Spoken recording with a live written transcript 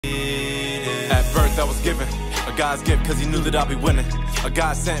that was given. A God's gift, cause he knew that I'd be winning. A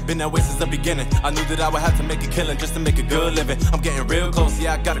God sent, been that way since the beginning. I knew that I would have to make a killing just to make a good living. I'm getting real close,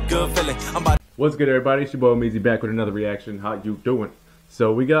 yeah, I got a good feeling. What's good, everybody? It's your boy Omeezy back with another reaction. How you doing?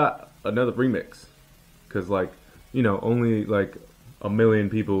 So we got another remix. Cause like, you know, only like 1 million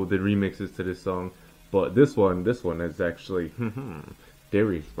people did remixes to this song. But this one is actually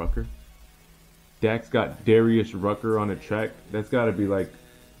Darius Rucker. Dax got Darius Rucker on a track. That's gotta be like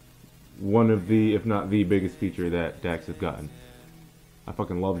one of the, if not the biggest feature that Dax has gotten. I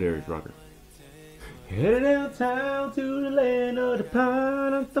fucking love Darius Rucker. Headed downtown to the land of the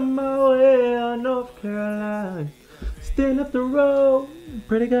pine, I'm from Montreal, North Carolina. Stand up the road,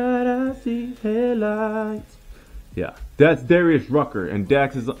 pray to God I see headlights. Yeah, that's Darius Rucker, and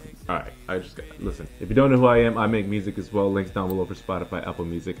Dax is... Alright, listen, if you don't know who I am, I make music as well. Links down below for Spotify, Apple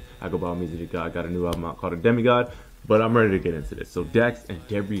Music. I go by omeezythagod. I got a new album out called A Demigod, but I'm ready to get into this. So Dax and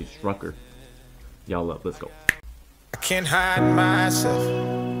Darius Rucker, y'all up, let's go. I can't hide myself.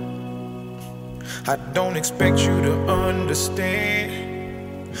 I don't expect you to understand.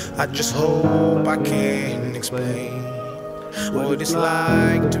 I just hope I can explain what it's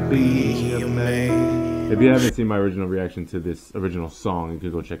like to be a man. If you haven't seen my original reaction to this original song, you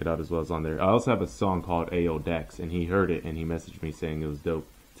could go check it out as well as on there. I also have a song called Ayo Dax, and he heard it and he messaged me saying it was dope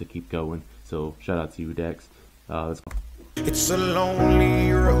to keep going. So shout out to you, Dax. Let's go. It's a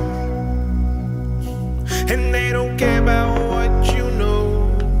lonely road, and they don't care about what you know.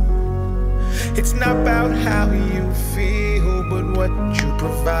 It's not about how you feel, but what you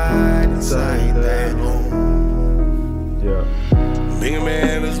provide inside that home. Yeah. Being a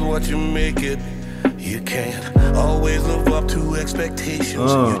man is what you make it. You can't always live up to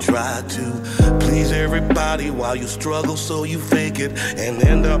expectations. You try to please everybody while you struggle, so you fake it and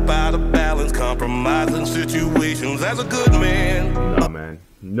end up out of balance, compromising situations as a good man. No, man.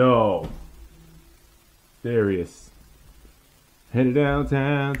 No. Darius. Headed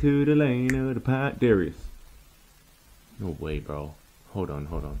downtown to the lane of the pine. Darius. No way, bro. Hold on,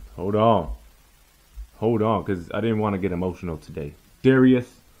 because I didn't want to get emotional today.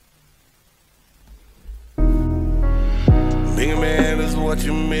 Darius. Being a man is what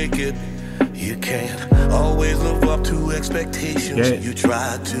you make it. You can't always live up to expectations. You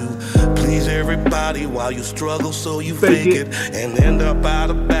try to please everybody while you struggle, so you fake it and end up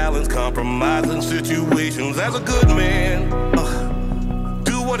out of balance, compromising situations as a good man.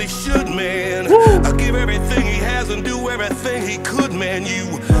 Do what he should, man. I give everything he has and do everything he could, man. You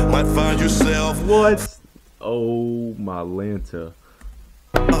might find yourself... What? Oh, my Lanta.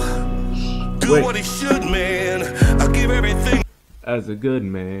 Do what he should, man. I give everything as a good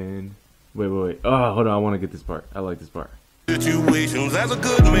man. Wait. Oh, hold on. I want to get this part. I like this part. Situations as a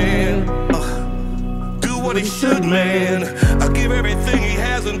good man. Do what he should, man. I give everything he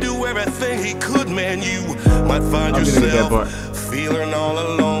has and do everything he could, man. You might find yourself feeling all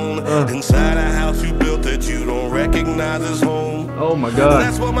alone inside a house you built that you don't recognize as home. Oh my God.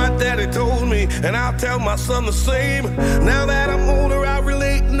 That's what my daddy told me, and I'll tell my son the same. Now that I'm older, I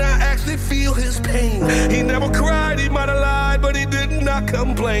relate and I actually feel his pain. He never cried, he might have lied, but he did not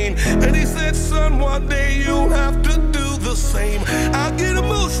complain. And he said, son, one day you'll have to do the same. I get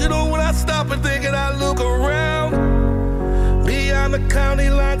emotional when I stop and think and I look around beyond the county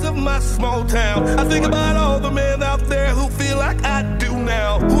lines of my small town. I think about all the men out there who feel like I do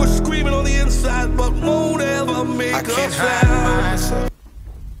now, who are screaming on the inside but won't ever make a sound.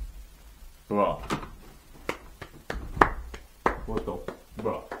 Bro. What the?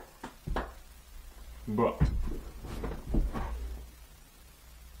 Bro.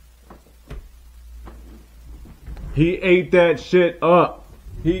 He ate that shit up.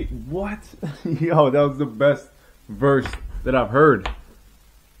 What? Yo, that was the best verse that I've heard.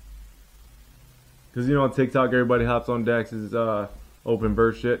 Cause you know on TikTok everybody hops on Dax's open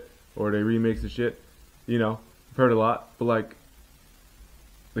verse shit, or they remix the shit. You know, I've heard a lot, but like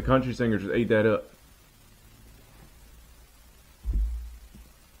the country singer just ate that up.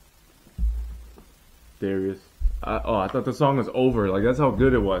 Darius. I thought the song was over. Like that's how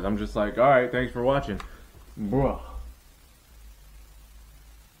good it was. I'm just like, all right, thanks for watching, bro.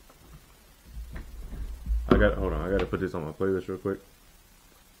 Hold on, I gotta put this on my playlist real quick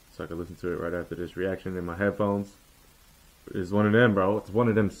so I can listen to it right after this reaction in my headphones. It's one of them, bro. It's one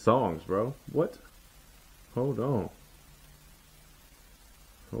of them songs, bro. What? Hold on.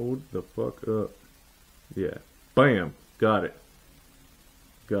 Hold the fuck up. Yeah. Bam. Got it.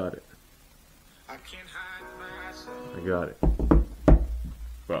 I can't hide myself. I got it.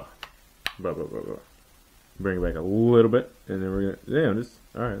 Bro. Bring it back a little bit, and then we're gonna... Damn, this...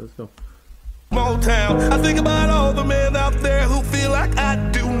 Alright, let's go. Motown. I think about all the men out there who feel like I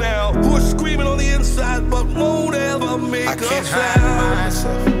do now, who are screaming on the inside. I can't hide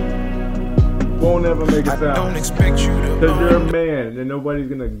myself. Won't ever make a I don't sound. expect you to Because you're a man and nobody's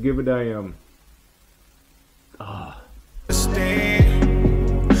gonna give a damn.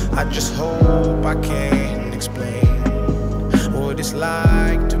 understand. I just hope I can explain what it's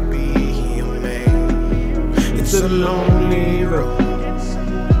like to be a man. It's a lonely road,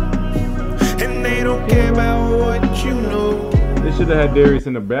 and they don't care about what you know. They should have had Darius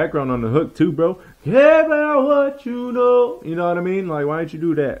in the background on the hook too, bro. Care about what you know. You know what I mean? Like, why didn't you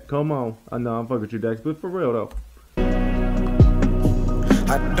do that? Come on. I know I'm fucking with you, Dex, but for real though.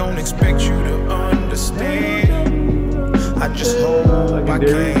 I don't expect you to understand. I just hope Like I in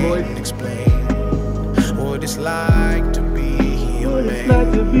Darius' can voice. explain what it's like to be a What it's man.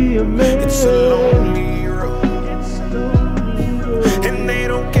 like to be a man. It's a lonely road, and they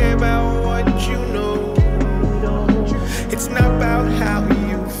don't care about what you know. It's not about how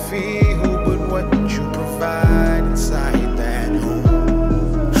you feel, but what you provide inside that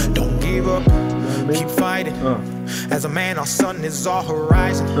home. Don't give up, keep fighting. As a man, our sun is our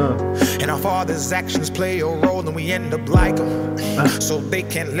horizon, and our father's actions play a role, and we end up like them. So they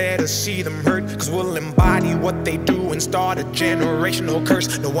can't let us see them hurt, cause we'll embody what they do and start a generational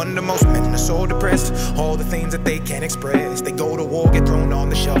curse. No wonder most men are so depressed, all the things that they can't express. They go to war, get thrown on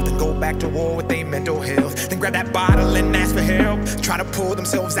the shelf, then go back to war with their mental health. Then grab that bottle and ask for help, try to pull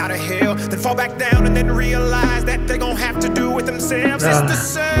themselves out of hell, then fall back down and then realize that they're gonna have to do it themselves. It's the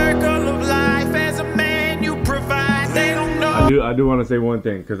circle of life. As a man, you provide. They don't know. I do want to say one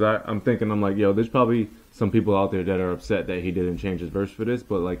thing, because I'm thinking, I'm like, yo, there's probably some people out there that are upset that he didn't change his verse for this,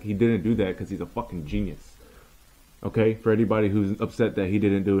 but like, he didn't do that because he's a fucking genius. Okay, for anybody who's upset that he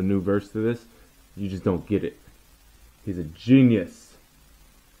didn't do a new verse to this, you just don't get it. He's a genius.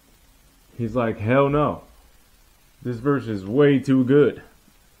 He's like, hell no, this verse is way too good.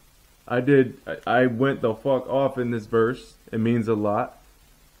 I went the fuck off in this verse. It means a lot.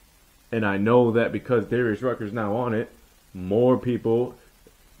 And I know that because Darius Rucker's now on it, more people,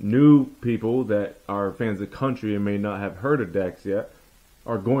 new people that are fans of country and may not have heard of Dex yet,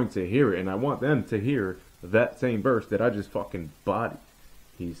 are going to hear it. And I want them to hear that same verse that I just fucking bodied.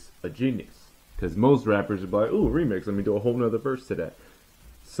 He's a genius. Because most rappers are like, ooh, remix, let me do a whole nother verse to that.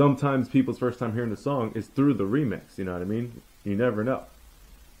 Sometimes people's first time hearing the song is through the remix, you know what I mean? You never know.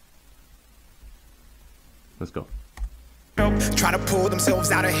 Let's go. Try to pull themselves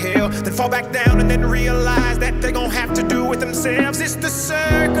out of hell, then fall back down and then realize that they're gonna have to do it themselves. It's the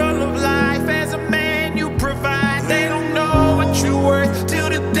circle of life. As a man, you provide. They don't know what you're worth till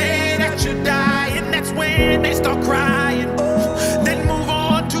the day that you die, and that's when they start crying. Then move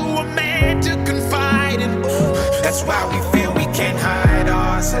on to a man to confide in. That's why we feel we can't hide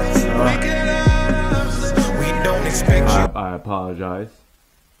ourselves. We don't expect you. I apologize.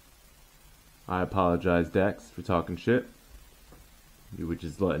 I apologize, Dex, for talking shit. You were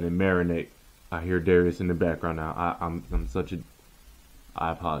just letting it marinate. I hear Darius in the background now. I'm such a...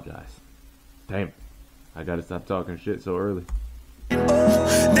 I apologize. Damn. I gotta stop talking shit so early.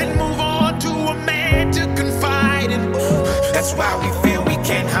 Then move on to a man to confide in. That's why we feel we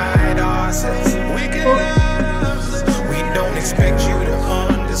can't hide ourselves. We don't expect you to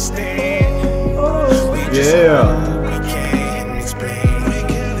understand. We just hope we can explain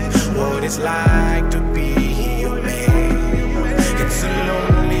what it's like to be a man. It's a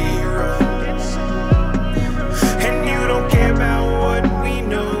lonely road, and you don't care about what we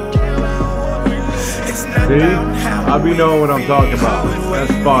know. It's not about how I be knowing what I'm talking about.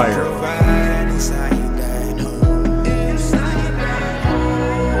 That's fire.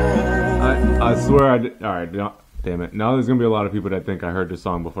 I swear I did. Alright, damn it. Now there's gonna be a lot of people that think I heard the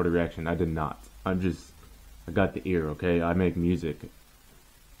song before the reaction. I did not. I got the ear, okay? I make music.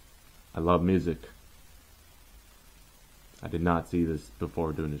 I love music. I did not see this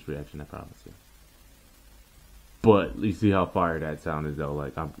before doing this reaction, I promise you. But you see how fire that sounded though.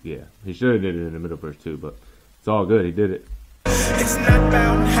 Like, yeah, he should have did it in the middle verse too, but it's all good. He did it. It's not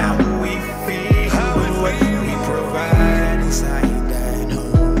about how we feel, but what we provide inside that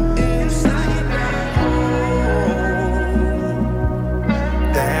home.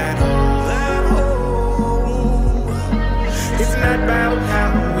 That home. It's not about how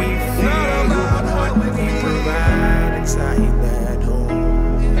we feel, but what we provide inside that home.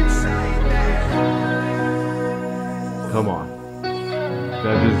 Come on.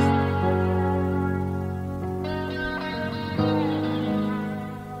 That just...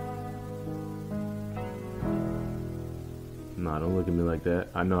 Nah, don't look at me like that.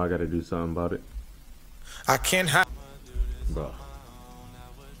 I know I gotta do something about it. I can't hide. Bro.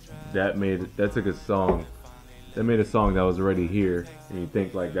 That took a song they made a song that was already here, and you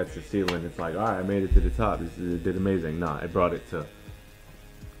think like that's the ceiling. It's like, all right, I made it to the top. It did amazing. Nah, it brought it to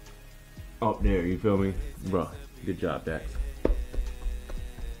up there. You feel me, bro? Good job, Dax.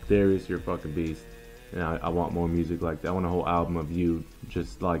 Darius, you're a fucking beast. And I want more music like that. I want a whole album of you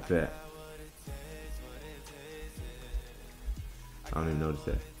just like that. I don't even notice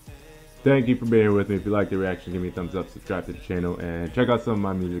that. Thank you for being here with me. If you like the reaction, give me a thumbs up, subscribe to the channel, and check out some of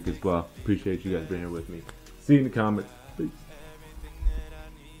my music as well. Appreciate you guys being here with me. See you in the comments. Peace.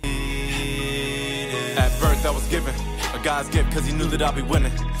 At birth I was given a God's gift, cause he knew that I'd be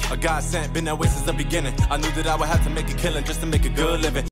winning. A God sent, been that way since the beginning. I knew that I would have to make a killing just to make a good living.